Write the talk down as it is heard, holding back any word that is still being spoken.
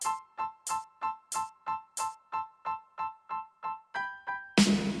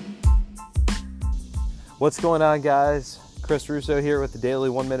What's going on, guys? Chris Russo here with the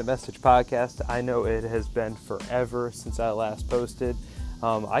Daily 1 Minute Message Podcast. I know it has been forever since I last posted.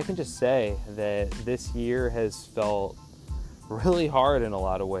 I can just say that this year has felt really hard in a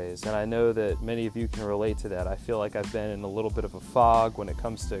lot of ways, and I know that many of you can relate to that. I feel like I've been in a little bit of a fog when it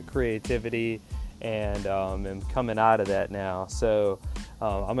comes to creativity, and am coming out of that now. So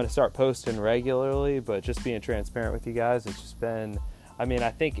I'm going to start posting regularly, but just being transparent with you guys, it's just been, I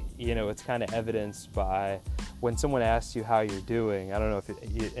think, it's kind of evidenced by when someone asks you how you're doing. I don't know if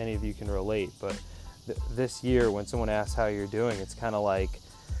any of you can relate, but this year when someone asks how you're doing, it's kind of like,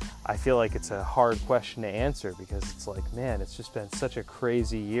 I feel like it's a hard question to answer, because it's like, man, it's just been such a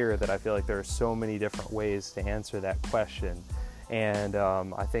crazy year that I feel like there are so many different ways to answer that question. And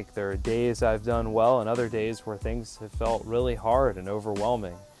I think there are days I've done well and other days where things have felt really hard and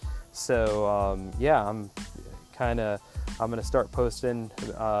overwhelming. So I'm going to start posting.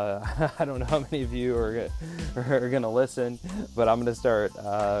 I don't know how many of you are going to listen, but I'm going to start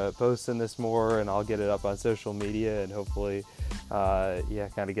posting this more, and I'll get it up on social media, and hopefully,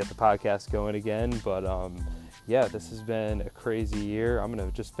 kind of get the podcast going again. But this has been a crazy year. I'm going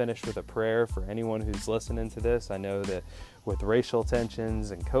to just finish with a prayer for anyone who's listening to this. I know that with racial tensions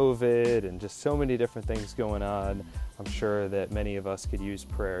and COVID and just so many different things going on, I'm sure that many of us could use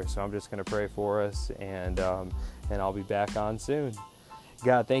prayer. So I'm just going to pray for us, and I'll be back on soon.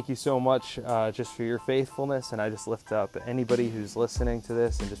 God, thank you so much just for your faithfulness, and I just lift up anybody who's listening to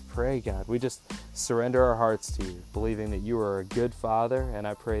this and just pray, God, we just surrender our hearts to you, believing that you are a good Father, and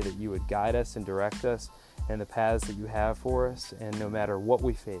I pray that you would guide us and direct us in the paths that you have for us, and no matter what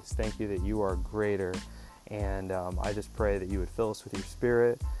we face, thank you that you are greater, and I just pray that you would fill us with your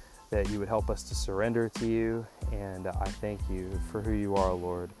Spirit, that you would help us to surrender to you, and I thank you for who you are,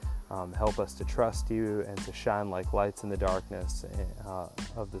 Lord. Help us to trust you and to shine like lights in the darkness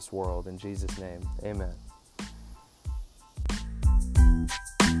of this world. In Jesus' name, amen.